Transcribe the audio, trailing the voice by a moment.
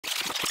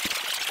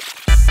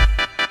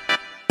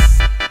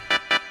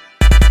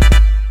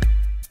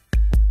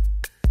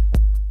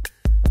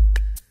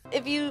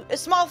a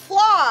small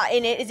flaw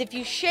in it is if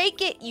you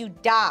shake it, you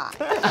die.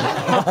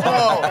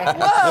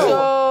 Whoa.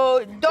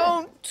 So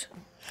don't.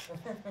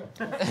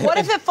 What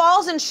if it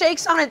falls and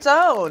shakes on its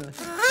own?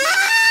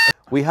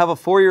 We have a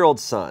 4-year-old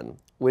son.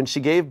 When she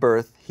gave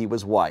birth, he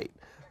was white.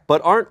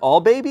 But aren't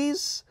all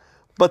babies?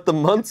 But the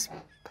months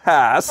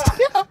passed.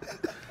 I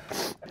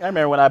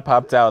remember when I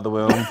popped out of the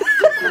womb.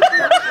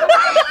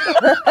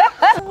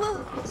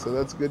 So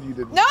that's good you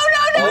didn't. No.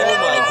 Oh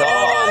my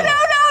God.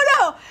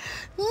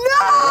 No.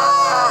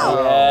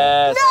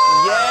 Yes. No.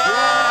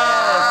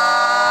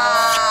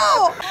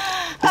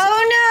 Oh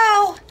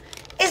no.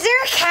 Is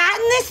there a cat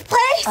in this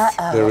place?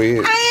 There he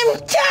is. I am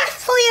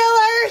deathly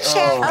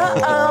allergic. Oh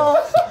no.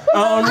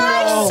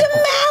 I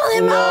smell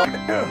him.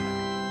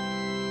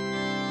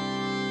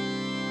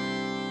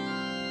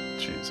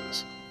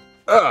 Jesus.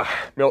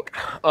 Milk.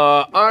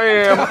 I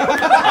am.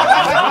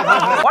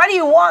 Why do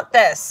you want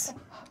this?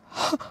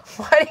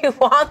 Why do you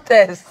want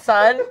this,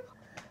 son?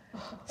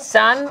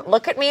 Son,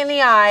 look at me in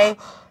the eye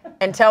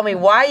and tell me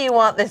why you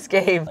want this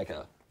game.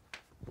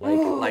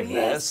 Like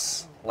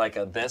this? Like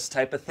this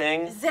type of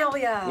thing?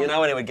 Zelia. You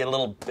know, and it would get a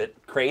little bit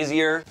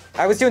crazier.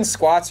 I was doing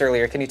squats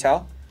earlier. Can you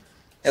tell?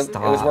 It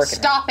was working.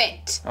 Stop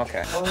it.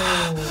 Okay.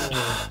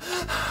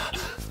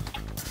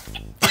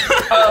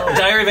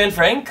 Diary of Anne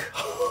Frank?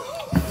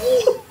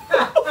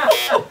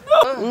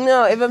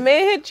 No, if a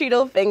man had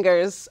Cheeto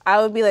fingers,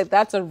 I would be like,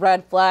 that's a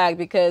red flag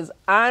because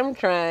I'm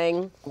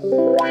trying.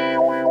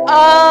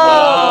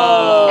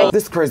 Oh!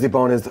 This crazy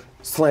bone is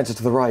slanted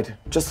to the right,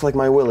 just like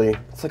my willy.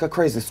 It's like a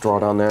crazy straw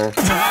down there.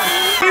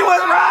 He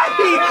was right!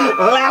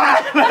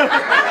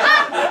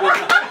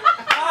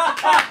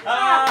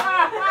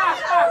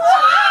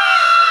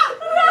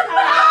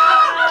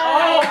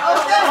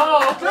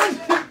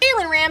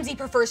 Jalen Ramsey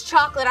prefers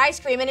chocolate ice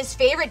cream, and his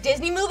favorite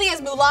Disney movie is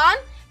Mulan.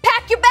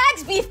 Pack your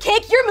bags,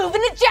 beefcake. You're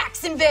moving to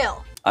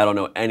Jacksonville. I don't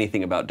know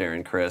anything about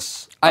Darren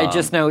Criss. I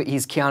just know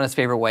he's Kiana's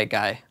favorite white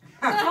guy.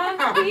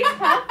 He's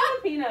half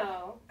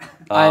Filipino.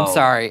 I'm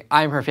sorry,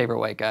 I'm her favorite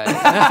white guy.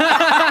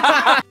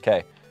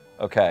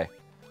 Okay.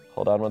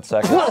 Hold on one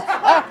second. What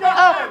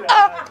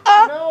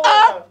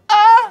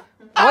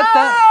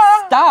the?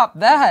 Stop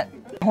that.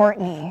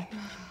 Courtney,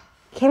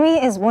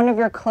 Kimmy is one of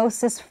your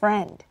closest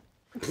friends.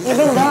 Even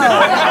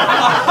though.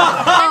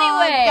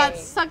 Anyway. Got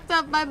sucked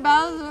up by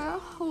Bowser.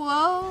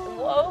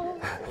 Whoa.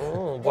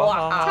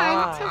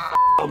 Time to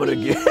I'm gonna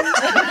get.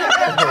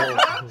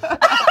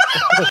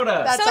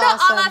 Soda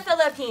awesome. a la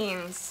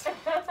Philippines.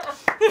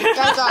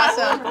 That's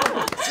awesome.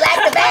 Slap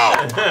the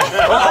bag.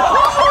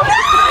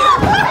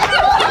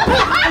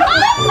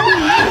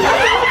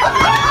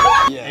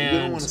 Yeah, you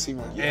don't want to see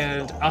more.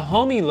 And a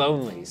homie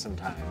lonely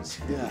sometimes.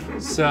 Yeah.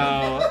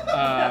 So,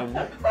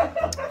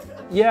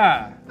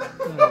 yeah.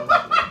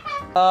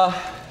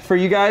 For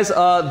you guys,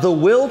 The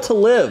Will to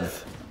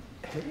Live.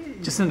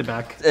 Just in the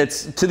back.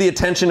 It's to the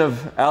attention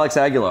of Alex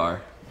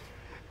Aguilar.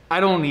 I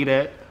don't need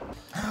it.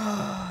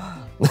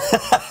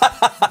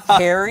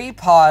 Harry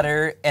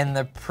Potter and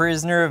the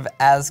Prisoner of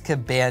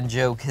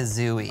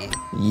Azkaban-Kazooie.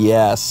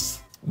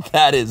 Yes,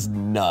 that is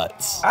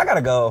nuts. I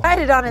gotta go. Write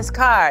it on his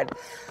card.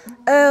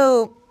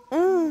 Oh,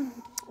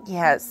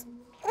 yes.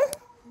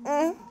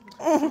 That's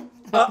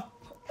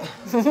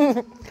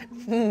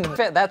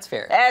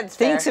fair. That's fair.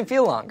 Things can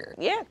feel longer.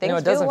 Yeah, things No,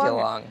 it doesn't feel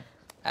longer. long.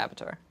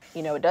 Avatar.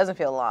 You know, it doesn't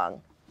feel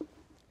long.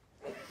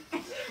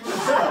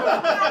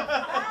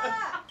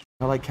 I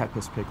like cat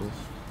piss pickles.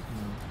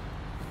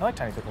 I like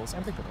tiny pickles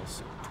and big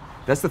pickles.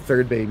 That's the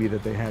third baby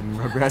that they had in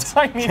Rugrats.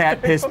 Tiny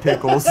cat piss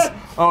pickles.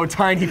 Oh,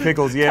 tiny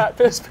pickles, yeah. Cat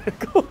piss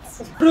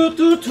pickles.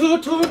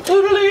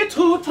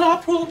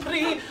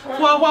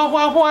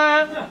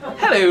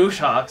 Hello,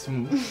 sharks.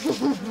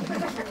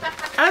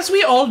 As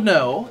we all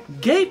know,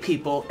 gay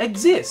people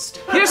exist.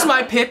 Here's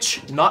my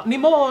pitch, not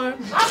anymore.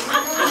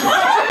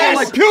 Oh,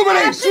 like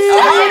puberty!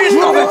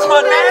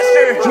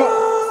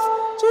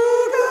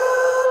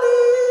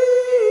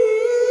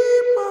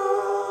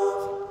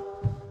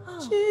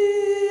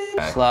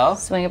 Slow.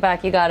 Swing it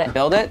back, you got it.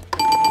 Build it.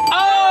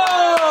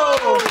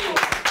 Oh!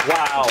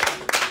 Wow.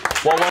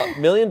 Well, $1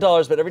 million,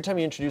 but every time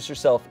you introduce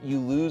yourself, you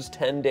lose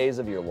 10 days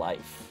of your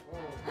life.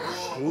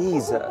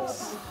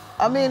 Jesus.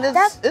 I mean,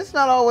 it's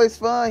not always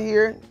fun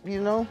here,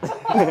 you know?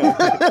 Damn.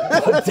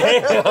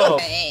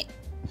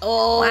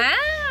 Oh.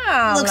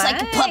 Wow. Looks like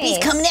a puppy's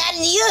coming out of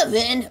the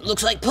oven.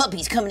 Looks like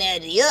puppies coming out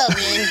of the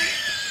oven.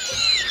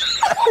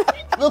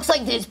 Looks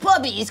like there's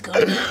puppies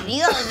coming out of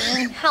the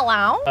oven.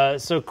 Hello?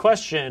 So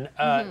question,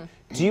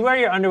 do you wear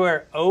your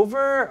underwear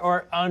over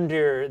or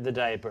under the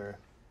diaper?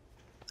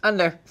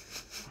 Under.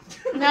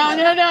 No.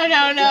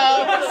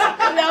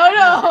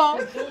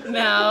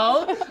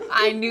 No.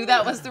 I knew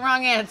that was the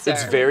wrong answer.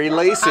 It's very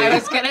lacy. I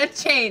was gonna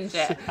change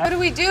it. What do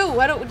we do?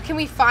 Can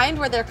we find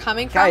where they're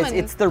coming from? Guys,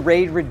 it's the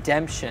Raid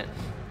Redemption.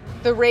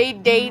 the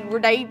raid date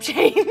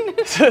chain.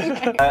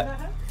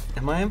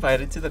 Am I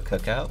invited to the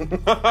cookout?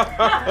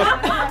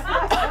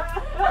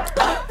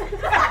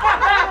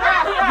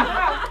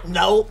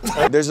 No.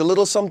 There's a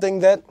little something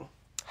that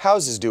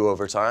houses do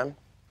over time.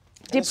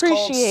 It's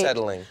called Depreciate.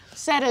 settling.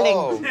 Settling.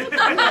 Oh. You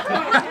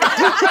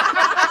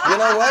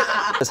know what?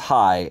 It's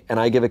hi, and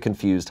I give a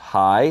confused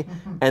hi,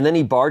 and then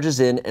he barges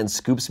in and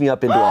scoops me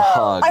up into a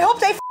hug. I hope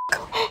they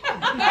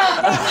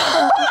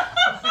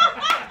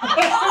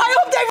I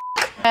hope they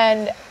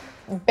And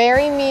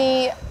bury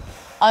me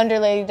under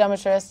Lady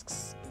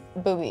Dumbledre's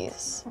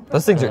boobies.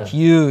 Those things are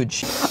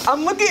huge.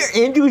 I'm looking at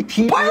Andrew's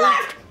teeth.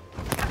 left!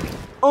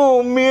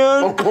 Oh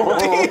man.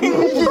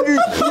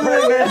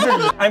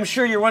 I'm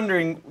sure you're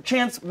wondering,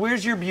 Chance,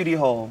 where's your beauty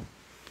hole?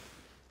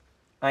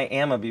 I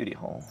am a beauty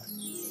hole.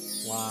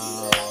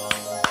 Wow.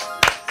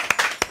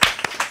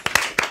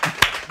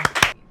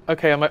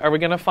 Okay, are we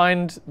gonna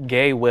find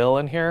Gay Will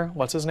in here?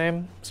 What's his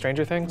name?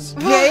 Stranger Things?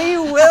 Gay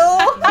Will?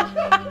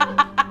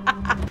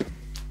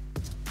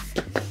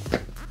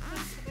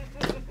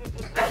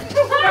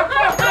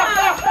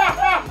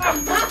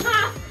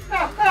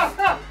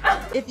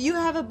 If you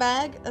have a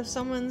bag of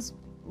someone's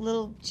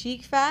little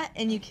cheek fat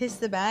and you kiss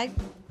the bag,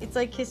 it's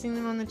like kissing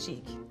them on the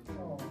cheek.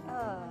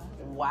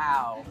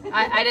 Wow.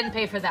 I didn't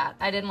pay for that.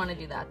 I didn't want to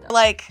do that though.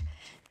 Like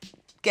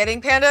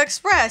getting Panda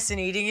Express and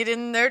eating it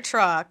in their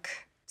truck.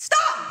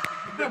 Stop!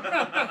 In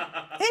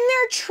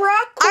their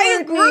truck? I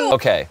agree.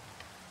 Okay,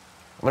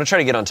 I'm gonna try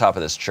to get on top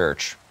of this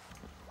church.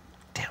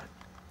 Damn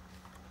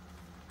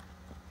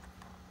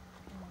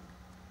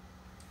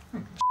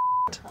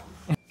it.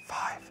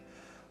 5.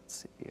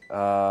 Let's see.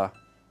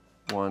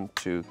 1,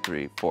 2,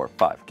 3, 4,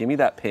 5. Give me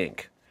that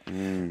pink.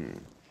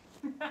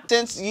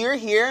 Since you're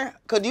here,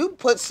 could you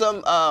put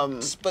some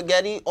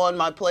spaghetti on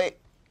my plate?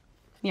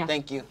 Yeah.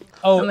 Thank you.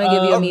 Oh, I'm gonna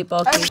give you a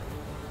meatball cake.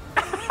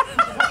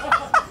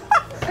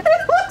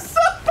 It looks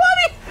so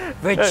funny.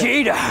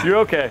 Vegeta! You're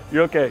okay.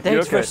 You're okay.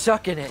 Thanks for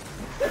sucking it.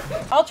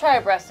 I'll try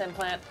a breast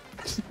implant.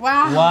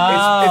 Wow.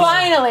 Wow.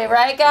 Finally,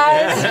 right,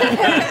 guys?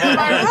 Am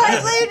I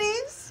right,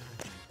 ladies?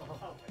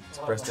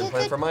 Breast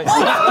implant for my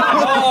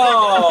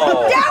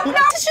Oh! Yeah,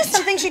 no, it's just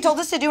something she told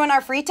us to do in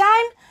our free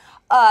time.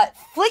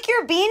 Flick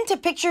your bean to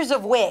pictures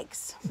of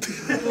wigs.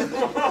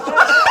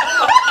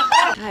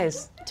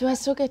 Guys, do I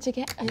still get to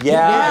get?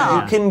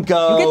 Yeah, you can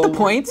go. You get the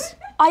points.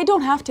 I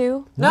don't have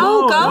to.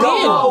 No, go.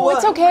 No,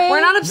 it's okay.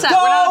 We're not upset.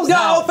 Go,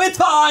 go, it's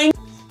fine.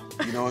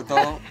 You know what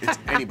though? It's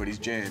anybody's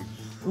jam.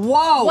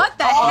 Whoa. What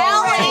the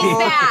hell is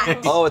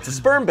that? Oh, it's a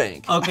sperm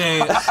bank.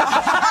 Okay.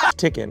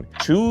 Chicken.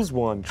 Choose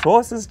one.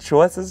 Choices,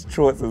 choices,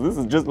 choices. This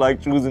is just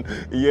like choosing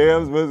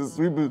yams versus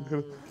sweet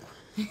potatoes.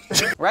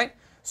 Right?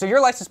 So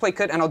your license plate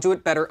could, and I'll do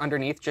it better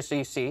underneath, just so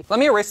you see. Let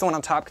me erase the one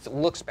on top, because it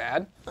looks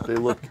bad. They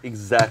look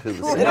exactly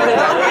the same.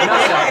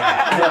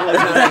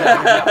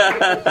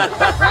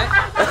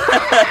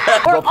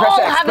 We're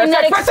all having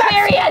that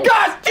experience.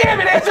 God damn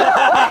it, Angela!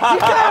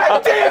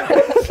 God damn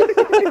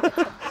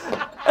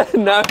it!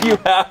 Now you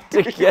have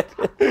to get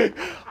it.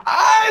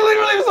 I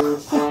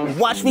literally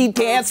watch me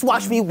dance,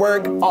 watch me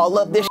work, all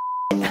of this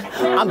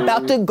I'm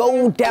about to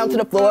go down to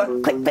the floor,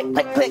 click, click,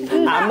 click, click.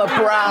 I'm a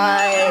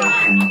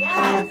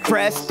bride,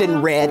 dressed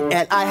in red,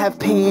 and I have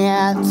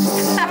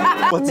pants.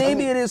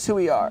 Maybe it is who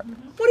we are.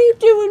 What are you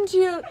doing to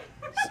you?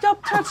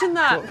 Stop touching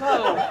that,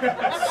 Poe.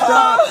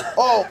 Stop.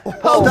 Oh, Stop.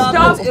 Stop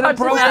That's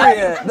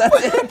inappropriate.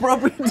 That's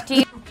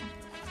inappropriate.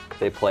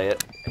 They play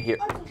it here.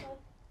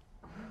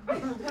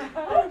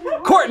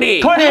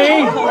 Courtney!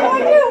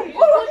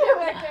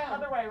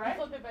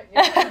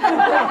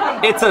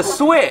 It's a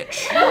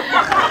switch.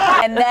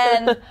 And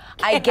then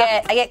I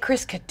get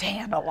Chris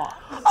Kattan along.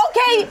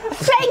 Okay,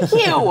 thank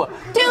you.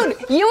 Dude,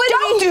 you and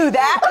don't do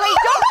that. Wait,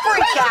 don't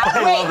freak out.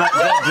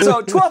 Wait.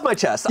 So, 12 my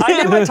chest. I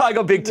did my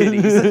Tygo big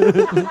titties.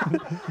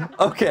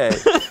 Okay.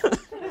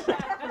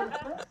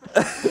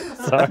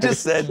 I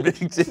just said big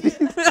titties.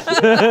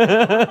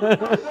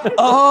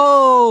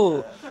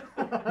 Oh!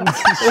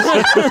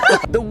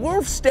 The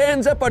wolf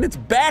stands up on its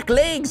back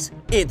legs.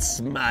 It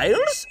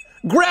smiles.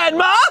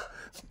 Grandma!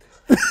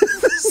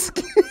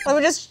 Let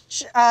me just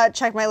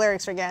check my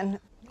lyrics again.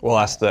 We'll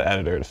ask the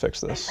editor to fix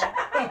this.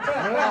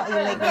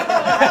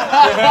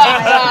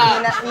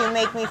 You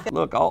make me feel.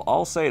 Look,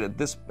 I'll say it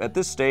at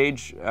this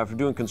stage, after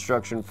doing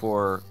construction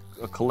for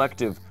a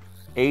collective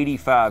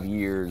 85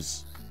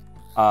 years,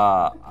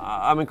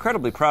 I'm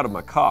incredibly proud of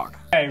my cock.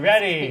 Okay,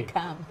 ready?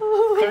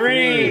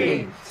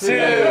 3, 2,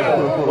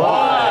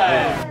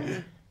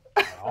 1.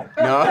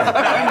 No.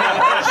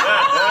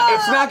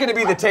 It's not going to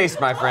be the taste,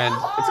 my friend.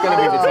 It's going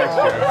to be the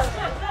texture.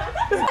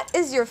 What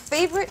is your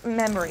favorite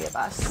memory of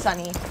us,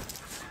 Sunny?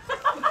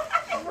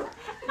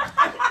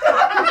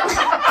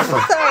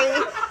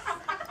 Sorry.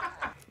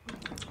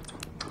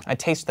 I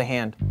taste the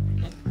hand.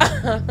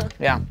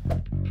 Yeah.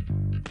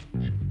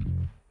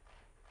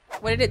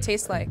 What did it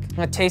taste like?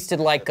 It tasted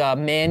like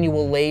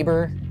manual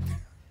labor.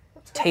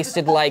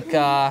 Tasted like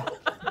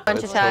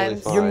Bunch of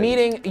times.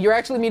 You're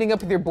actually meeting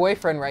up with your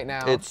boyfriend right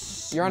now.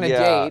 You're on a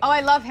date. Oh,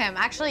 I love him.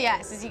 Actually,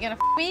 yes. Is he gonna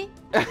f me?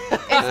 Is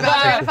Spencer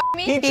gonna f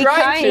me? He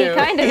tried to. He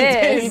kind of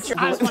is.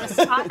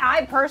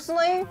 I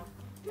personally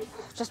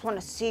just want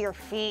to see your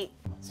feet.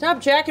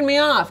 Stop jacking me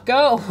off.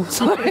 Go.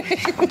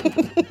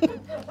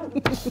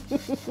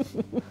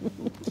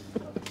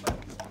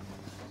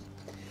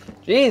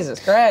 Jesus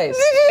Christ.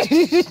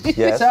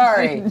 Yes?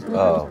 Sorry.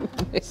 Oh.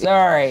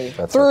 Sorry.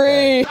 That's 3.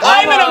 okay.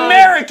 I'm an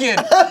American,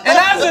 and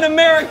as an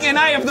American,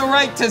 I have the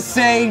right to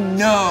say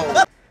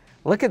no.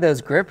 Look at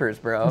those grippers,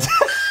 bro.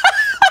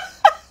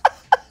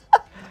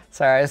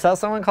 Sorry, I saw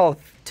someone call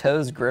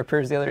toes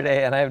grippers the other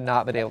day, and I have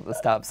not been able to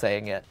stop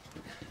saying it.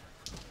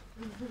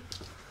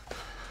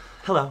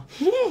 Hello.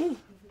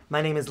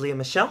 My name is Leah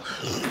Michelle.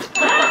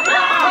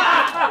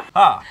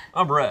 Hi,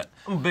 I'm Brett.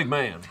 I'm a big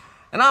man.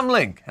 And I'm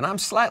Link, and I'm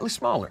slightly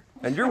smaller.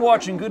 And you're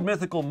watching Good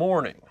Mythical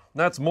Morning.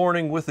 That's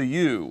morning with a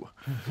U.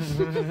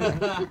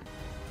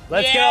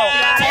 Let's go.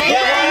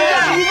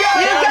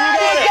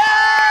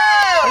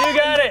 You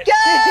got it. Go!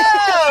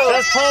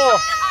 Just pull.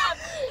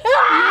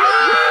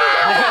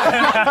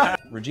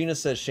 Regina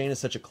says Shane is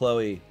such a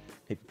Chloe.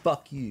 Hey,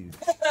 fuck you.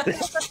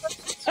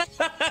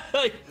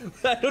 Like,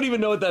 I don't even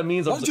know what that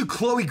means. Why don't you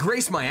Chloe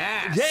Grace my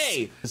ass?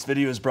 Hey! This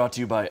video is brought to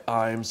you by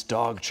Imes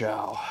Dog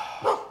Chow.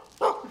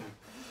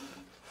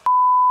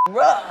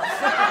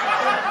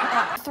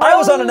 I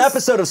was on an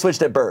episode of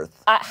Switched at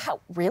Birth.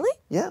 Really?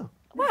 Yeah.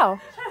 Wow.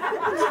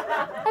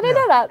 I didn't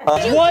know that.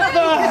 What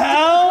the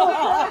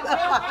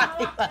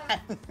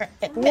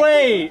hell?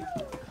 Wait.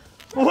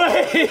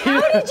 Wait.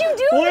 How did you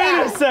do Wait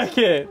that? a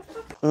second.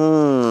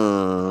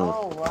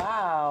 Oh,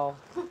 wow.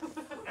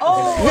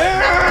 Oh,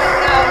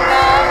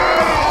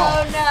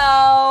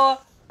 no.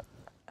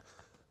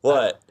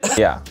 What?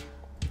 Yeah.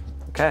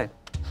 Okay.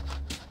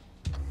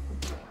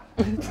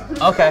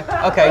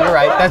 Okay, you're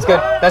right. That's good.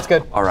 That's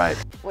good. All right.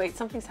 Wait,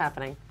 something's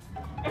happening.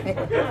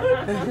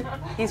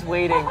 He's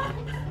waiting.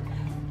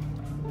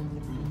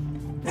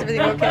 Is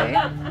everything okay?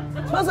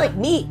 Smells like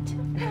meat.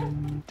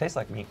 Tastes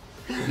like meat.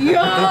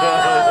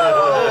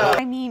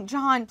 I mean,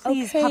 John,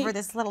 please cover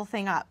this little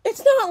thing up.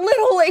 It's not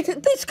little.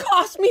 This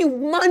cost me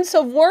months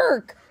of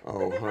work.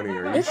 Oh, honey,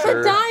 are you It's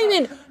sure? a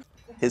diamond.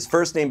 His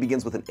first name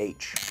begins with an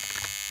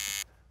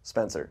H.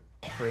 Spencer.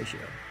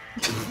 Ratio.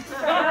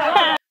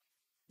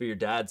 But your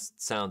dad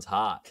sounds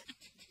hot.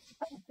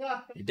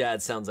 Your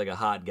dad sounds like a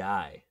hot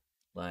guy.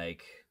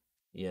 Like,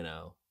 you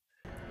know.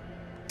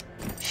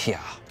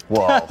 Yeah.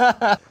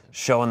 Whoa.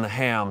 Showing the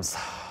hams.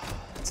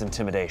 It's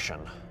intimidation.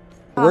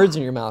 Words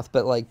in your mouth,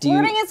 but like, do you?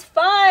 Flirting is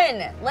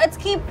fun. Let's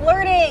keep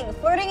flirting.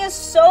 Flirting is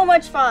so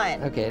much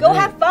fun. Okay, Go no,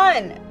 have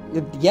fun.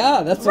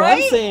 Yeah, that's what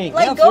Right? I'm saying.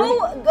 Like, Yeah,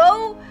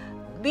 go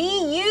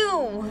be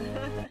you.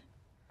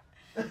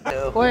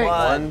 Wait.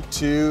 1,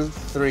 2,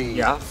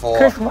 3, 4,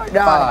 Chris might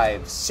die.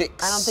 5,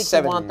 6, I don't think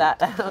 7. you want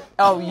that.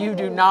 Oh, you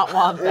do not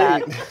want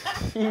that.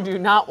 You do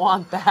not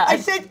want that. I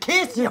said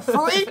kiss, you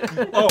freak.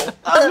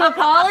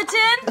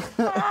 Cosmopolitan?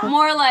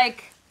 More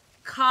like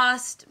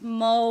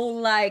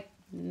like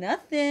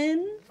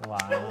nothing.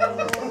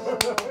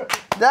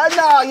 No,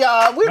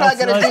 y'all, we're not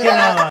gonna do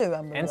that.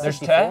 And there's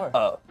te?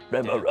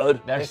 Rainbow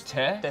Road. There's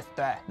te?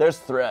 There's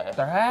 3.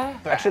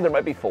 Actually, there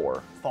might be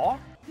 4.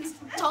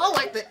 It's all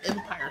like the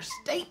Empire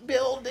State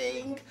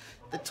Building,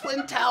 the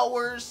Twin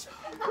Towers.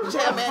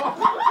 Damn it.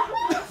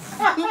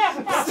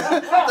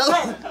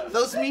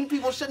 those mean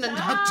people shouldn't have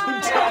done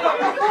Twin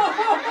Towers.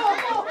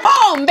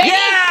 Boom, baby!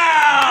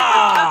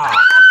 Yeah!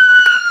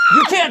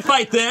 You can't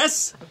fight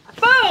this!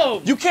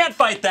 Boom! You can't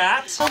fight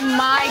that! Oh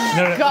my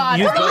God!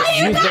 Use both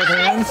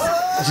hands.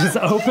 Just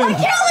open.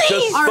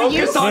 Achilles! Are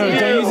you No,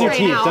 don't use your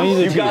teeth. Don't use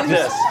your teeth. You got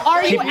this.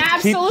 Are you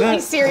absolutely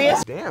that.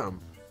 serious? Damn.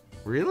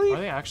 Really? Are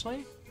they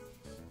actually?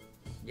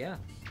 Yeah.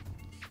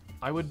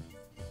 I would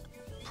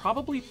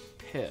probably I was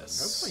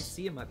piss. like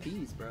seeing my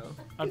peas, bro.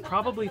 I'd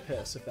probably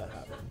piss if that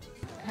happened.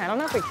 I don't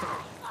know if we can.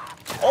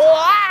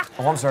 Oh,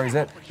 I'm sorry. Is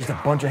that just a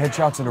bunch of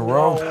headshots in a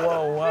row?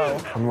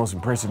 Whoa. I'm the most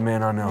impressive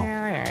man I know. All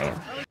right.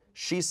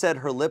 She said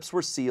her lips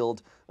were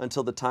sealed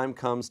until the time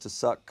comes to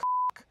suck.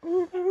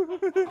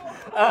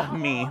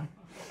 Me.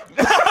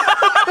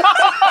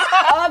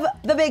 Of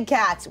the big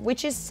cats,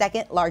 which is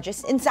second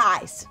largest in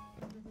size?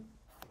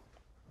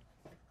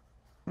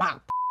 My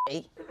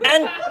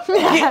And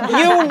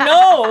you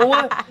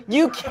know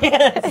you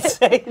can't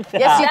say that.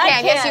 Yes, you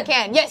can. Yes, you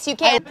can. Yes, you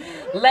can.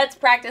 Let's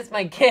practice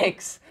my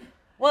kicks.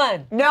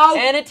 1. No.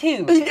 And a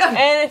 2.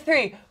 And a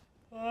 3.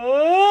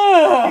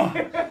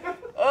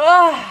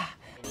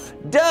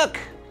 Duck!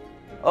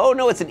 Oh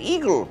no, it's an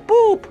eagle.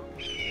 Boop!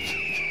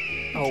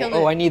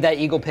 Oh, I need that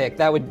eagle pick.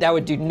 That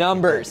would do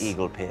numbers.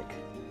 Eagle pick.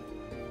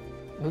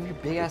 Move your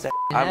big ass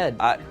head.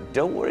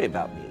 Don't worry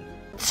about me.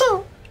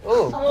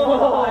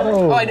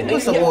 Oh, I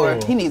need some more.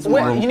 He needs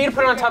more. You need to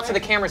put it on top so the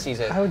camera sees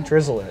it. I would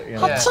drizzle it. You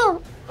know?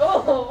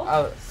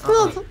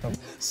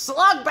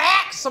 Slug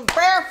back some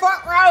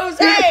barefoot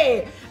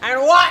rosé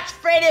and watch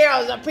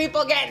videos of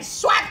people getting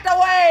swept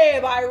away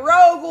by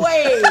rogue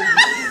waves.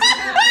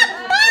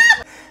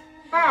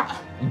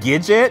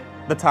 Gidget,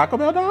 the Taco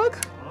Bell dog?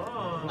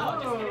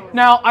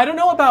 Now, I don't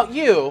know about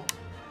you,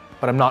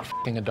 but I'm not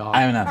f***ing a dog.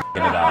 I'm not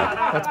f***ing a dog.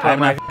 I'm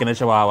not f***ing a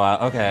chihuahua.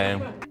 Okay.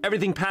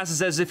 Everything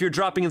passes as if you're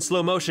dropping in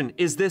slow motion.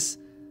 Is this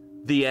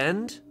the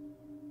end?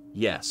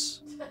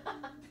 Yes.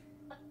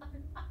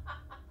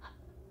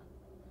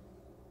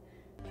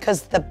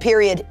 Because the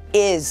period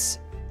is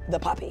the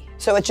puppy.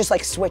 So it just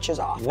like switches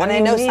off. What and do I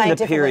you know mean the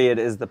scientifically- period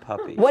is the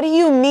puppy? What do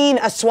you mean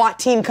a SWAT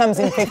team comes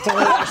in 15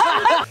 years?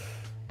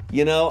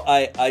 You know,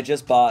 I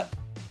just bought.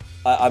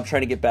 I'm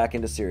trying to get back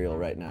into cereal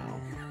right now.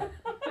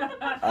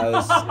 I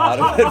was out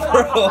of it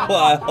for a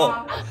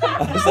while.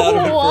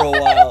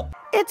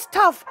 It's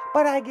tough,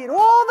 but I get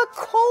all the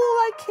coal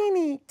I can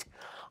eat.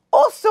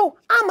 Also,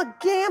 I'm a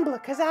gambler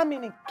because I'm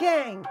in a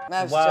gang.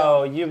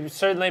 Wow, you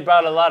certainly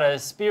brought a lot of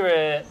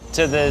spirit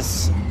to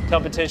this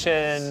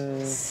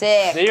competition.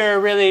 Sick. You're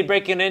really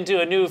breaking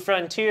into a new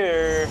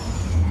frontier.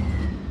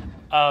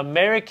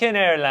 American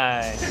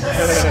Airlines. They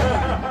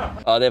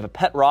have a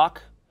pet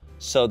rock,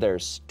 so they're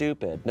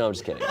stupid. No, I'm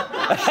just kidding.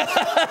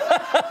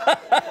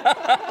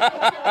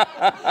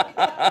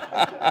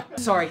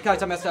 Sorry,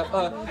 guys, I messed up.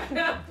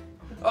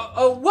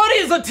 What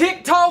is a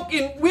TikTok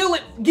and will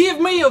it give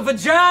me a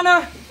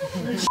vagina?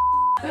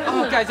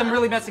 Oh, guys, I'm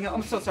really messing up.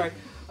 I'm so sorry.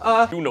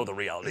 You know the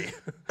reality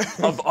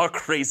of our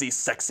crazy,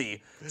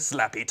 sexy,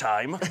 slappy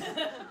time.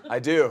 I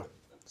do.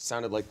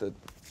 Sounded like the.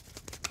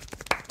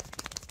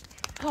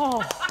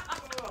 Oh.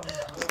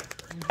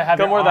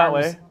 Go more that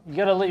way. You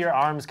gotta let your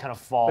arms kind of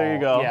fall. There you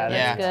go. Yeah,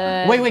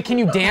 that's good. Wait, can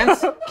you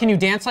dance? Can you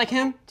dance like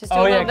him? Just do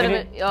a little bit of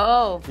it.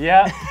 Oh.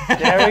 Yeah,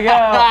 there we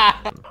go.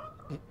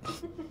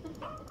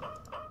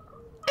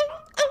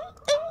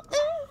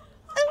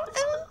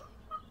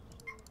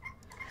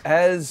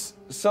 As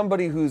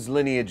somebody whose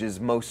lineage is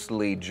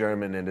mostly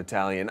German and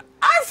Italian,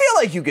 I feel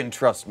like you can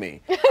trust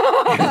me in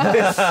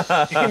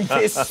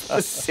this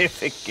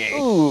specific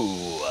game.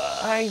 Ooh.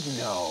 I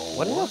know.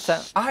 What is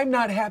that? I'm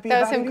not happy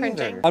That was about him it cringing.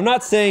 either. I'm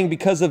not saying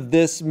because of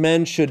this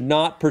men should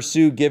not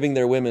pursue giving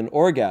their women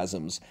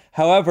orgasms.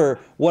 However,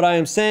 what I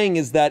am saying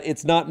is that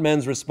it's not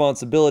men's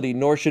responsibility,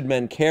 nor should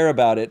men care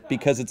about it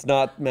because it's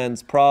not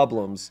men's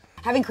problems.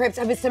 Having cramps,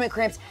 having stomach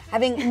cramps,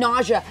 having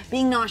nausea,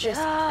 being nauseous,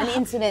 an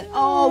incident.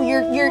 Oh,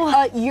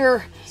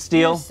 your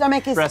Steel,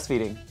 stomach is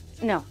breastfeeding.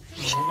 No.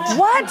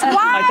 What?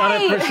 Why? I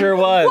thought it for sure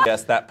was.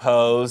 Yes, that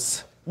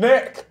pose.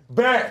 Neck,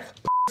 back,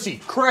 pussy,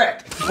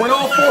 crack. When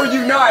all four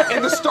unite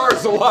and the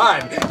stars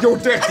align, your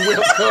death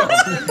will come.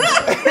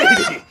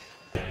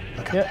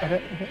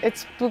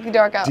 It's spooky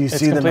dark out. Do you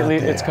see them out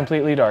there? It's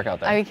completely dark out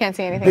there. I can't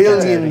see anything.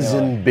 Billions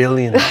and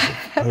billions of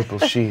purple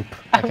sheep.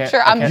 I'm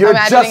sure I'm You're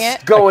imagining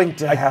just it. going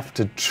to have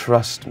to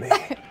trust me.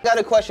 Got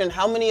a question.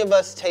 How many of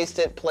us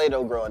tasted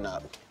Play-Doh growing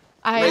up?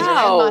 I Raise your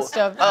hand. must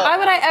have. Why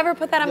would I ever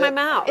put that in my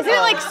mouth? Isn't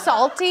it like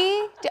salty?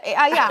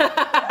 Yeah. No,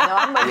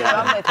 I'm with you.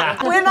 I'm with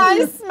you. When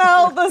I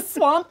smell the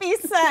swampy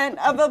scent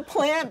of a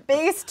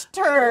plant-based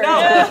turd,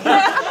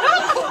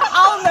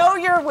 I'll know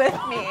you're with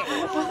me.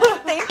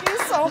 Thank you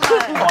so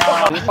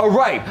much. All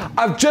right,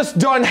 I've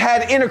just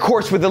had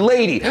intercourse with a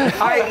lady.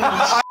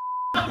 I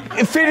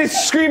finished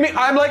screaming.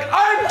 I'm like,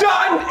 I'm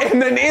done,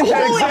 and then in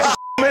that exact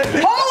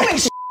moment, Holy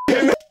shit!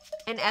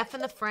 An F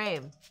in the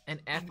frame. An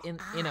F in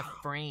a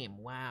frame.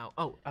 Wow.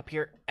 Oh, up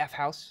here, F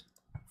house.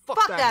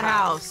 Fuck that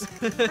house.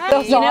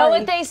 Hey, you know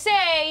what they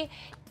say?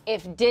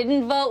 If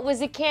Didn't Vote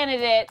was a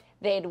candidate,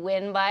 they'd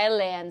win by a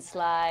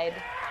landslide.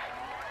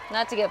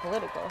 Not to get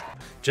political.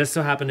 Just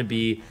so happened to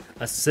be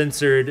a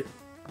censored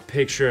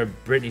picture of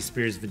Britney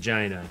Spears'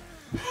 vagina.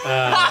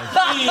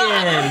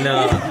 I'm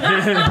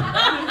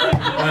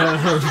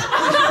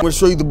gonna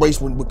show you the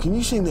basement, but can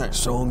you sing that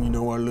song, You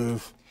Know I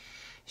Live?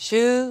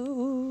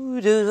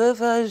 Shoot the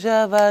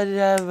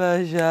vagina.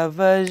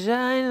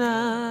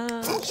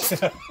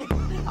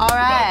 All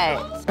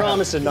right.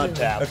 Promise a nut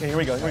tap. Okay, here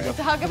we go. It's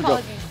a hug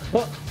apology.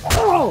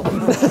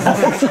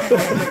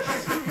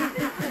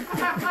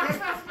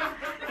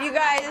 You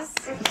guys.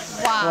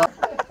 Wow.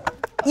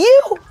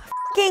 You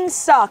f***ing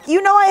suck.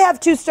 You know I have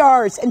 2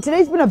 stars, and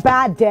today's been a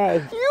bad day.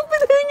 You've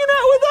been hanging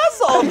out with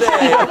us all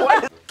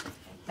day.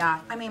 Yeah,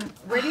 I mean,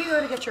 where do you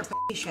go to get your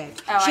pussy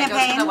shaved? Oh, I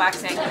go to the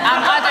waxing.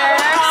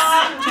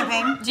 Others.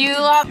 Champagne? Do you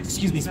love?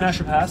 Excuse me,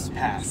 smash or pass?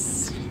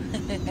 Pass.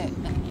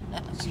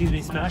 Excuse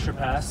me, smash or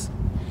pass?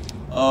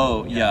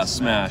 Oh, yeah,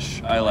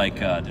 smash. I like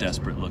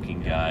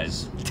desperate-looking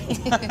guys.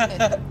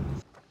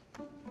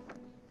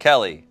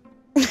 Kelly.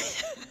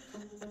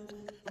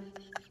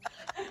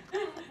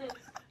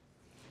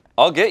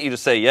 I'll get you to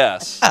say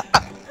yes.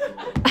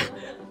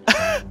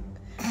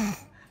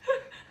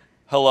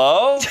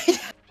 Hello?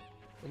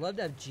 I'd love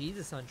to have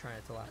Jesus on Trying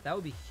Not to Laugh. That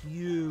would be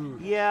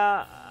huge.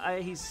 Yeah,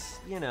 he's,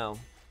 you know.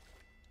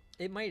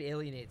 It might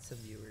alienate some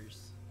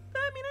viewers.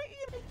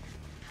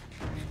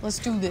 Let's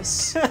do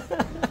this.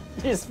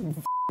 Just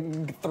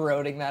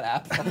throating that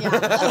app.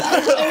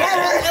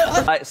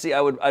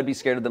 I'd be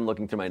scared of them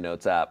looking through my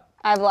notes app.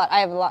 I have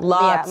a lot.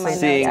 Lots Yeah, my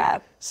Seeing, notes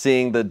app.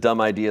 seeing the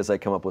dumb ideas I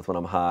come up with when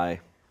I'm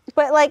high.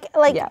 But like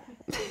I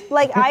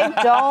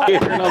don't.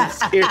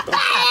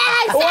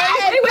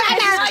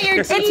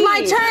 It's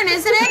my turn,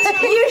 isn't it?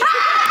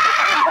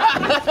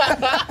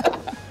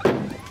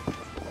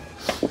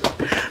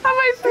 I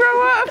might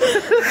throw up.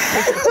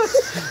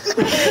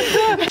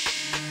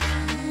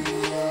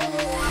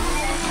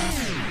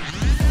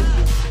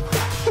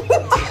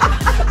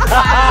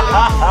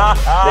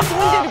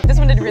 This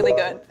one did really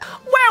good.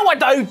 Where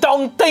I do,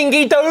 dong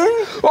dingy doon.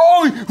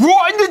 Oh,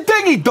 right in the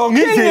dingy dong,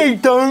 is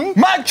it? Dong.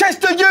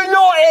 Manchester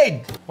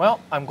United. Well,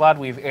 I'm glad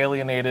we've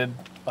alienated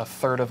a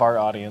third of our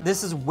audience.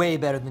 This is way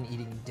better than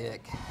eating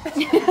dick.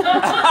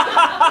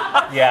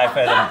 Yeah, I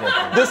fed him dick.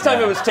 This time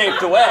it was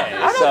taped away,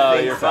 so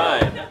you're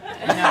fine.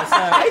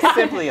 I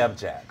simply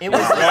object. It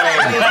was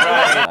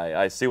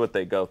I see what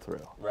they go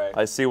through. Right.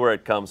 I see where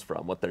it comes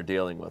from, what they're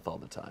dealing with all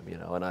the time, you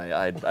know, and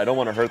I don't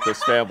want to hurt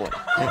this family.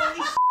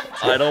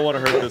 I don't want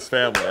to hurt this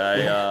family.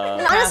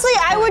 Honestly,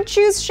 I would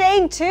choose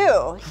Shane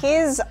too.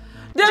 He's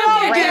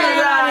Don't get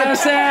it on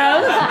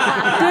yourself.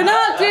 Do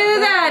not do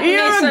that.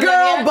 You're a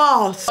girl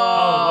boss.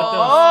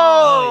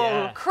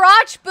 Oh,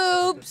 crotch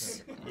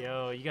boobs.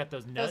 Yo, you got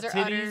those nut Those are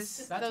titties.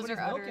 udders. Those are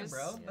udders.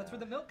 bro. That's where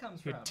the milk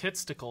comes Your from.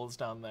 titsticles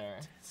down there.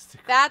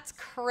 That's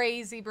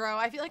crazy, bro.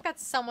 I feel like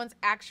that's someone's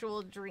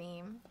actual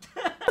dream.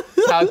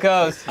 That's how it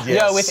goes.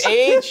 Yes.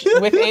 Yo,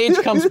 with age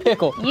comes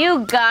pickle.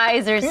 You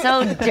guys are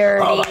so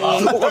dirty.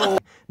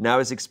 Now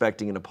he's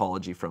expecting an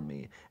apology from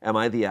me. Am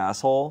I the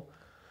asshole?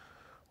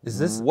 Is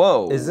this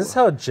Whoa? Is this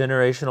how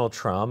generational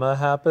trauma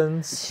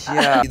happens?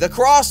 Yeah. The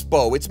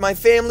crossbow, it's my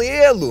family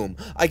heirloom.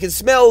 I can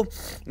smell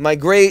my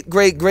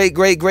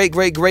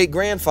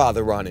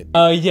great-great-great-great-great-great-great-grandfather on it.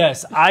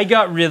 Yes, I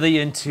got really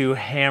into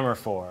hammer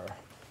for.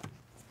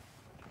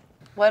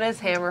 What is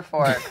hammer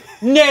for?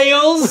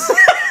 Nails!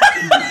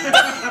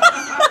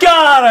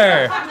 Got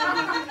her!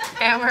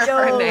 Hammer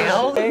for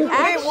nails? Wait,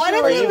 what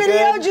if the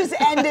video just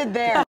ended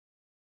there?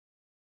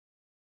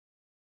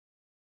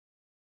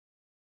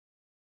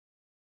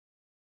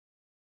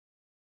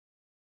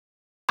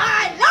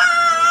 I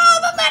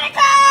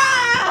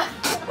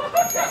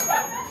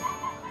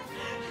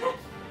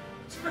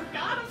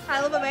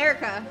love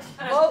America.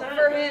 Vote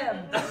for him.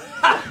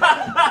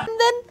 And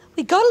then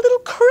we got a little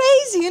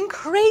crazy in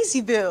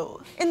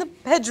Crazyville in the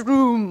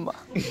bedroom.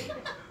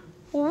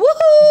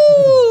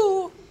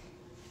 Woohoo!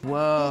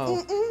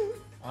 Whoa.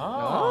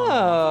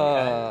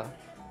 Oh.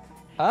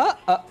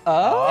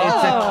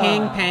 It's a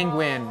king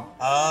penguin.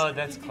 Oh,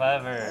 that's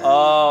clever.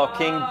 Oh,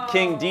 King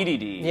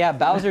DDD. Yeah,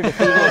 Bowser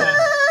defeated.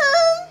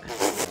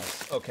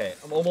 Okay,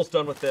 I'm almost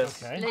done with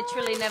this. Okay.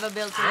 Literally never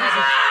built a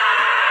Lego.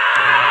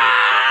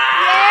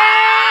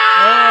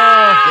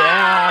 Oh,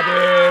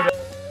 yeah,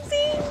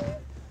 dude.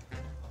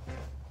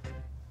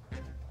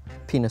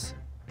 Penis.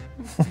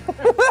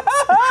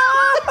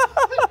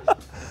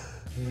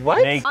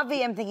 What?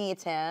 Obviously, I'm thinking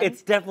it's him.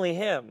 It's definitely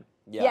him.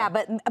 Yeah,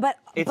 but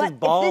It's but his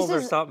balls if or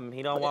this is, something.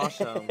 He don't wash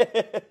them.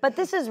 But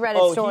this is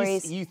Reddit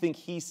stories. You think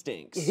he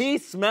stinks? He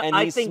smells. And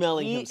he's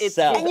smelling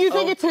himself. And you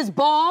think it's his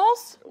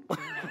balls?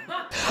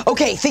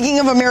 Okay, thinking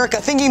of America,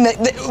 thinking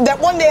that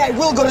one day I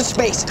will go to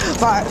space.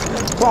 5,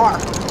 4,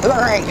 3,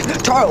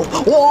 2,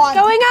 1.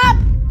 Going up!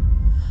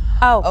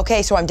 Oh.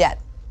 Okay, so I'm dead.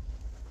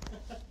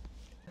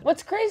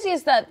 What's crazy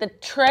is that the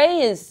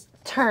tray is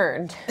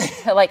turned,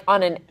 like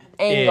on an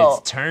angle.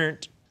 It's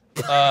turned.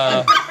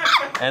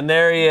 And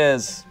there he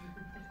is.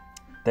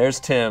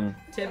 There's Tim.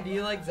 Tim, do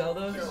you like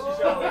Zelda?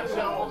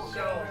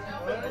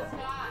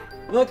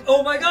 Look,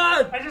 oh my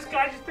god! I just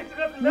picked it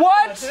up.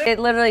 What? It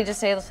literally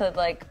just said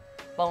like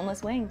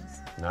boneless wings.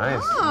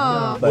 Nice.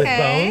 Oh, With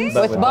okay.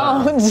 bones? With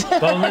bones.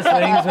 Boneless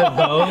wings with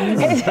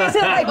bones? Is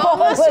it like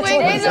boneless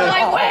wings? Is it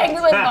like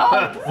wings with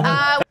bones?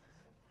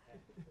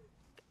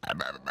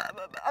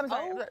 I'm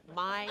sorry.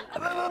 My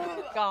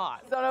God.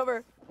 It's not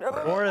over.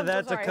 More of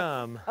that to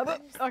come.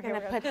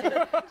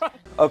 Okay.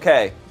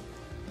 Okay.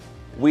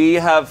 We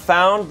have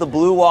found the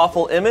blue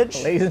waffle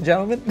image. Ladies and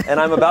gentlemen. And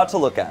I'm about to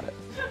look at it.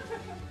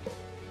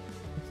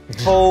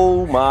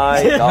 Oh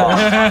my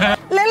God.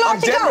 Little I'm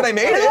horsey dead, go! but I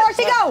made Little it.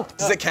 horsey go!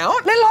 Does it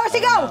count? Little horsey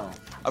go!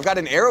 I've got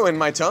an arrow in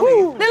my tummy.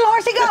 Little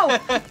horsey go!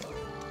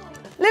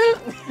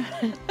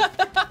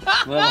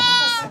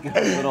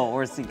 Little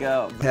horsey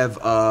go.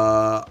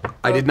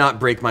 I did not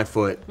break my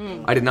foot.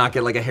 I did not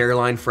get like a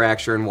hairline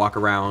fracture and walk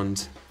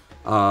around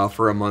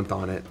for a month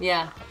on it.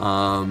 Yeah.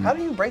 How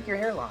do you break your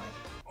hairline?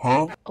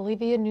 Huh?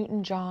 Olivia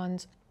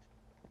Newton-John's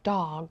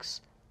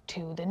dogs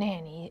to the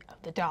nanny of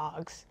the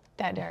dogs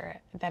that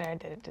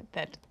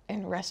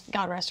and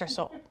God rest her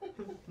soul.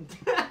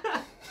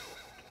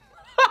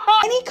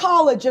 Any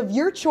college of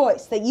your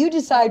choice that you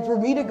decide for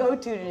me to go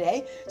to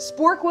today,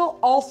 Spork will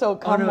also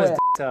come with.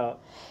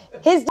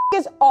 His dick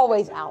is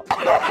always out.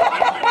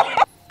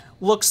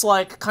 Looks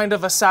like kind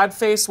of a sad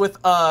face with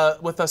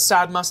a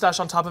sad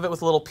mustache on top of it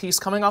with a little piece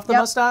coming off the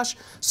mustache.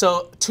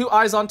 So 2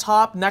 eyes on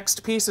top.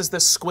 Next piece is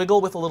this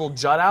squiggle with a little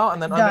jut out,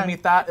 and then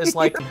underneath that is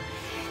like.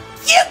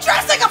 You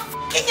dress like a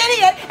fucking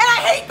idiot, and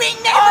I hate being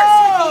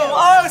neighbors with you!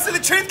 Oh, so the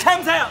truth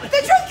comes out. The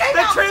truth came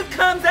out! The truth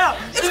comes out.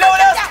 The You know what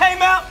truth else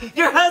came out?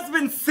 Your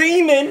husband's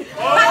semen.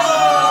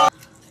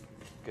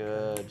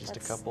 Good. Just a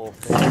couple.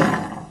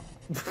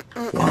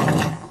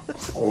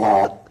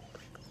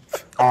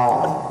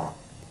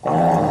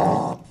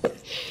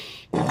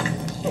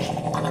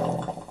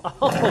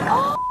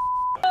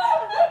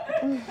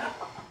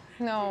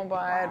 No,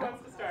 bud.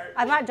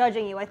 I'm not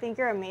judging you. I think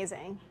you're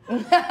amazing.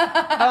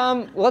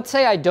 Let's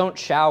say I don't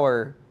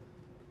shower.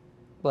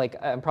 Like,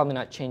 I'm probably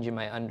not changing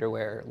my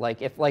underwear.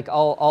 Like, if like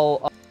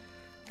I'll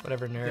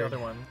Whatever, nerd. The other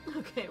one.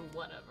 Okay,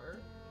 whatever.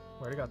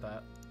 We already got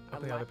that.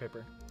 Open the other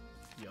paper.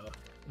 Yeah.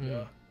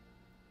 Mm.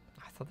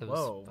 I thought that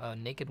was a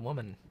naked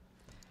woman.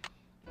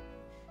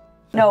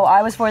 No,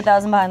 I was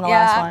 4,000 behind the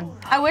last one.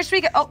 I wish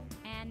we could. Oh.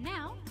 And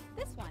now,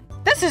 this one.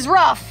 This is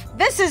rough.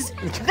 This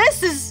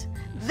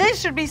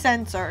should be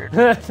censored.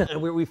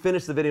 And we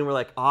finished the video and we're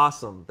like,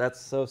 awesome. That's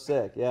so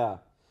sick. Yeah.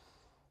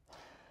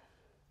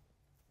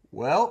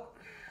 Well,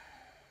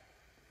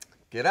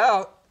 get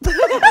out.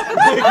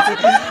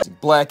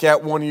 Black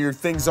out one of your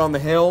things on the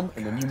helm,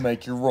 and then you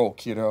make your roll,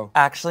 kiddo.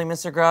 Actually,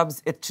 Mr.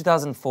 Grubbs, it's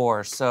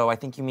 2004, so I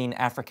think you mean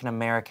African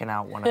American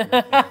out one of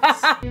your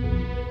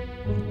things.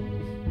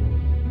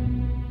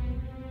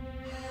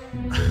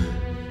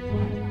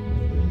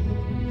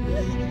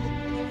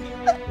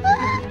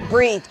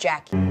 Breathe,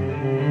 Jackie.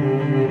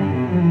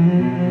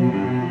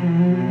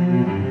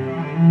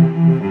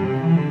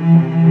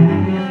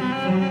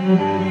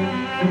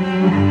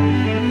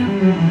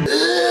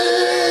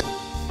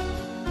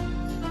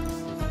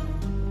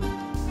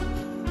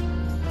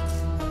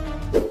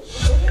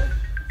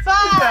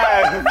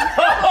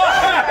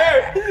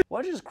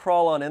 Why'd you just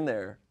crawl on in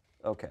there?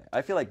 Okay,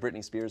 I feel like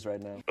Britney Spears right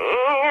now.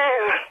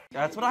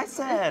 That's what I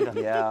said.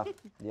 Yeah,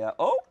 yeah.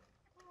 Oh,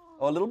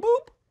 a little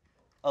boop.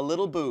 A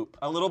little boop.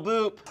 A little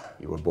boop.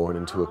 You were born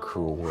into a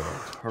cruel world.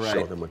 All right.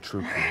 Show them what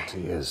true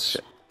cruelty is.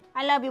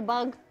 I love you,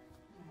 Bug.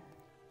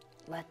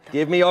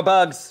 Give me your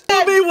bugs.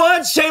 Fool me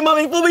once, shame on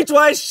me, fool me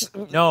twice.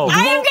 No.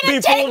 I am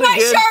gonna take my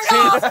shirt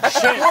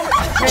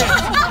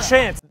off!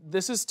 Chance.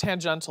 This is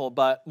tangential,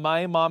 but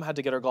my mom had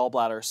to get her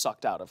gallbladder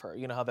sucked out of her.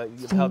 You know how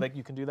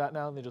you can do that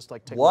now? They just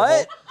like take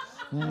What?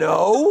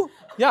 No.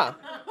 Yeah.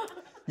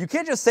 You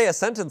can't just say a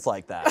sentence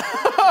like that.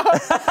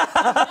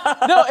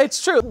 No,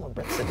 it's true.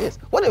 Brexit is.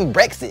 What is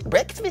Brexit?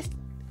 Brexit?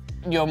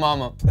 Your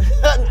mama.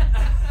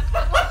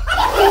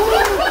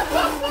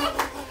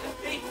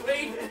 He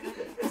waited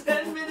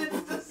 10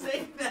 minutes to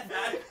say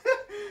that.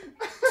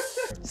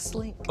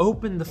 Slink.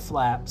 Open the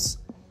flaps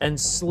and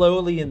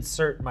slowly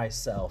insert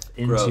myself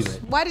into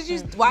it. Why did you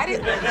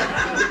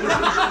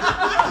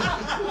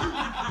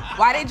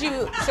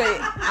say,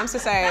 I'm so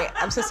sorry,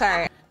 I'm so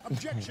sorry.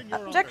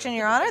 Objection,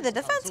 Your Honor. The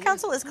defense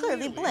counsel is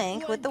clearly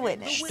blank with the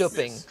witness.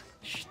 Stooping.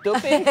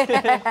 Stooping.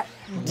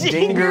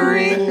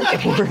 Dingering.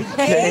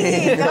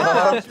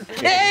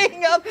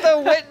 Hang up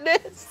the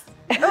witness.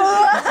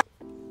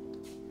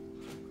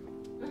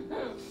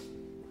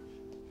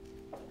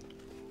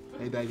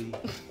 Hey, baby.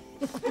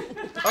 That's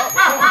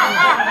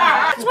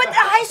what the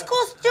high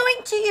school's doing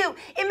to you.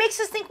 It makes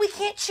us think we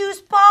can't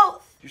choose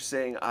both. You're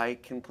saying I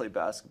can play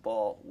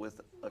basketball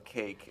with a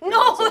cake.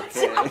 No, that's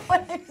it's not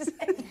what I'm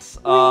saying.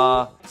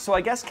 So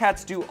I guess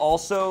cats do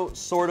also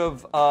sort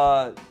of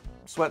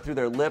sweat through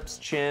their lips,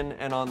 chin,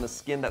 and on the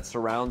skin that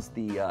surrounds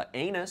the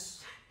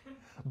anus.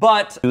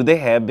 But Do they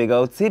have big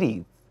old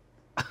titties?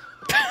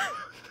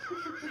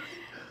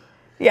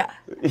 Yeah.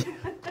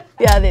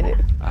 Yeah, they do.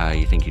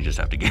 You think you just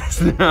have to guess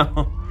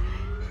now?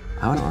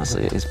 I would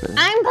honestly, it's been.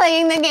 I'm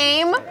playing the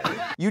game.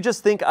 you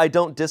just think I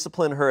don't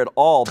discipline her at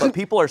all, but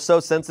people are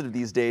so sensitive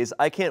these days,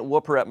 I can't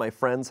whoop her at my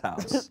friend's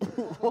house.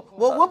 Well,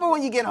 whoop her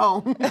when you get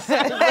home.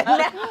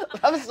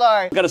 I'm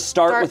sorry. You gotta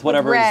start with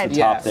whatever is the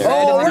top there.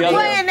 Oh, The we're other-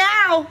 playing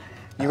now.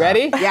 You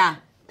ready? Yeah.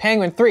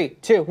 Penguin, 3,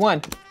 2,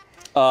 1.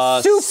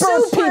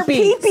 Super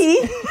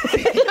pee-pee.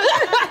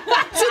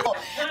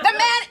 The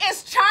man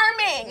is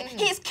charming.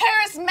 He's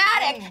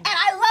charismatic, and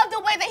I love the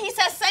way that he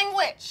says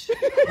sandwich.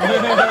 I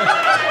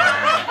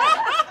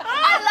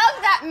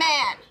love that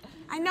man.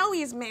 I know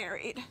he's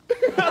married.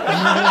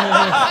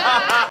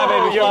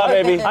 Baby, you're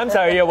baby. I'm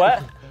sorry, you're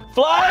what?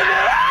 Fly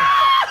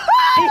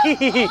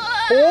me!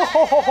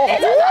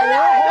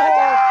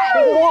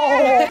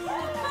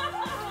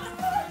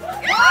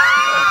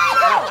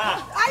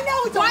 I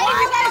know.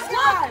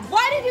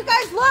 Why did you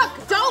guys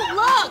look? Don't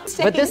look.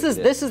 But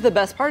this is the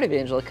best part of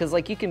Angela, because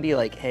like you can be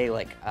like, hey,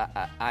 like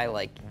I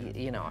like,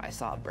 you know, I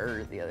saw a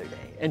bird the other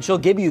day, and she'll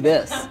give you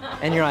this,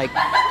 and you're like,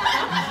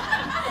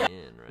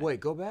 Wait,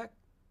 go back.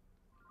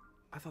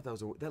 I thought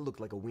that looked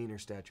like a wiener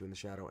statue in the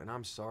shadow, and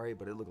I'm sorry,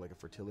 but it looked like a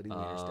fertility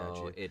wiener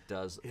statue. It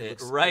does. It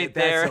Right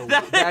there.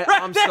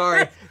 I'm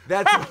sorry.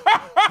 That's.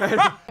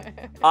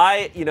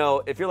 you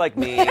know, if you're like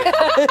me, you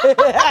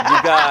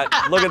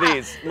got, look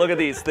at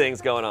these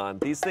things going on.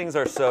 These things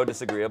are so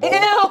disagreeable.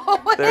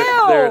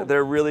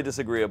 They're really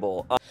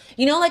disagreeable.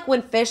 You know, like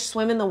when fish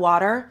swim in the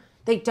water,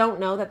 they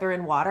don't know that they're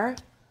in water?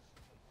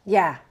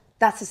 Yeah,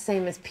 that's the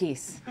same as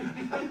peace.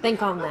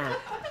 Think on that.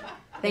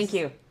 Thank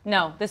you.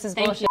 No, this is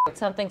Thank bullshit. you.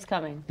 Something's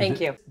coming. Thank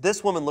you.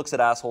 This woman looks at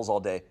assholes all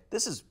day.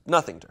 This is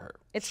nothing to her.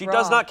 She raw.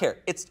 does not care.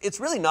 It's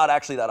really not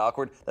actually that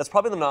awkward. That's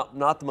probably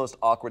not the most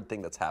awkward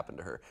thing that's happened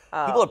to her.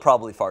 People have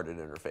probably farted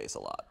in her face a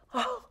lot.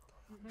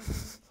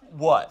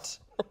 What?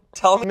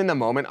 Tell me. In the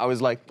moment, I was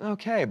like,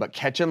 okay, but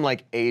Ketchum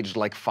like aged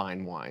like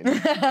fine wine.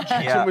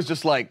 Ketchum was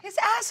just like, His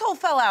asshole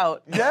fell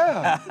out.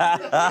 yeah.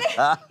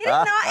 He did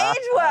not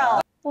age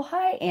well. Well,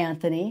 hi,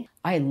 Anthony.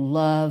 I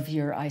love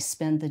your I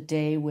Spend the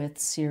Day With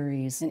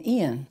series. And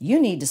Ian, you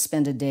need to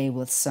spend a day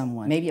with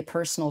someone. Maybe a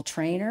personal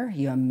trainer,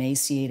 you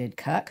emaciated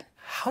cuck.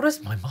 How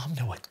does my mom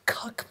know what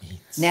cuck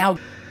means? Now.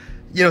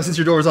 You know, since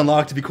your door was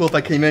unlocked, it'd be cool if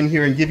I came in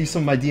here and give you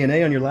some of my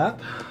DNA on your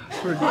lap.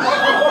 I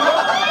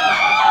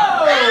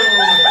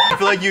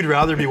feel like you'd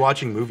rather be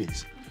watching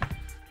movies.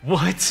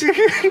 What?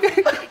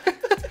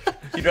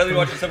 You'd rather be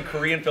watching some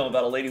Korean film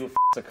about a lady who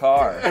f***s a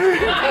car.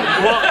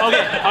 Well,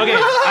 okay.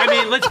 I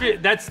mean,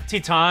 that's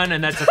Titan,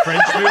 and that's a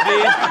French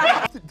movie.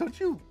 Don't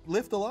you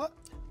lift a lot?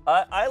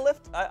 I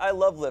lift. I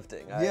love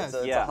lifting. Yes.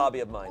 It's a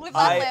hobby of mine. Live,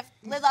 love, lift.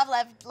 Live,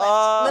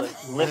 love,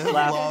 lift. Lift,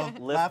 laugh,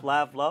 lift,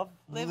 laugh, love.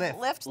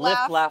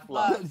 Lift, laugh,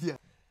 love. Yeah.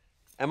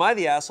 Am I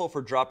the asshole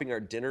for dropping our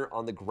dinner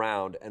on the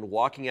ground and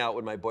walking out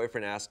when my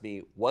boyfriend asked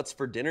me, "What's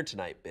for dinner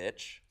tonight,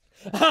 bitch?"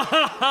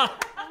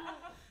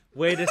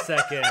 Wait a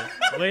second.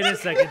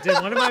 Did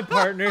one of my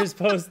partners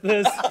post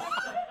this?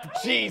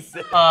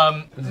 Jesus.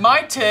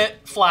 My tit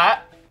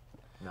flat.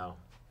 No.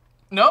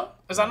 No?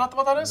 Is that not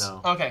what that is?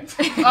 No. Okay.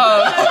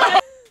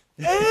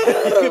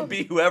 You can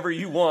be whoever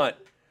you want.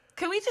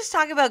 Can we just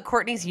talk about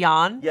Courtney's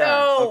yawn? Yeah.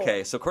 No.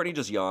 Okay, so Courtney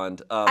just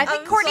yawned. I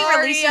think Courtney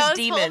releases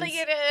demons.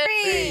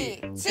 3,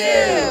 2,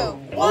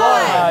 1.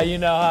 Ah, you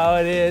know how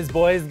it is.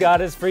 Boys got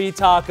his free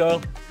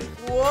taco.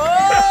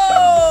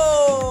 Whoa!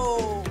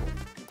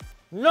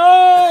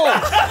 No!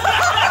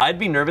 I'd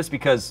be nervous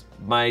because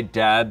my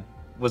dad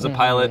was a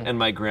pilot and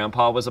my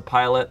grandpa was a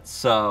pilot,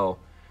 so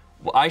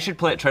I should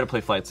try to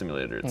play Flight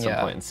Simulator at some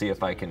point and see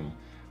if I can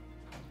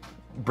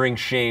bring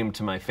shame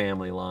to my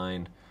family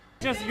line.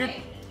 Just you're.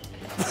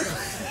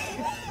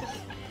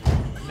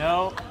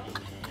 No.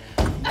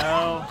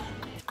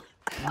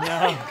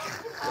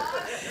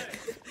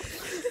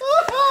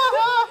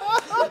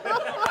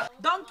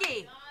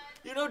 Donkey.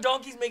 You know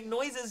donkeys make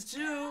noises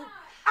too.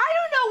 I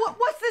don't know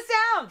what's the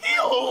sound.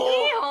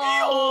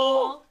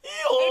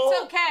 It's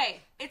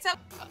okay. It's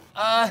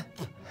okay.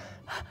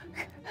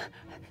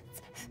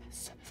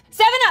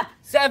 7 Up.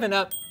 7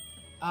 Up.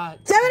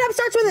 7 Up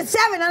starts with a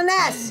 7 on an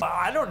S.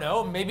 I don't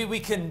know. Maybe we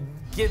can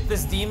get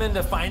this demon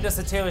to find us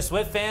a Taylor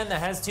Swift fan that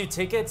has 2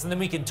 tickets, and then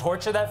we can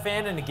torture that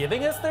fan into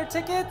giving us their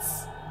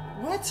tickets.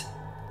 What?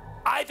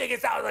 I think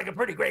it sounds like a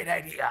pretty great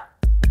idea.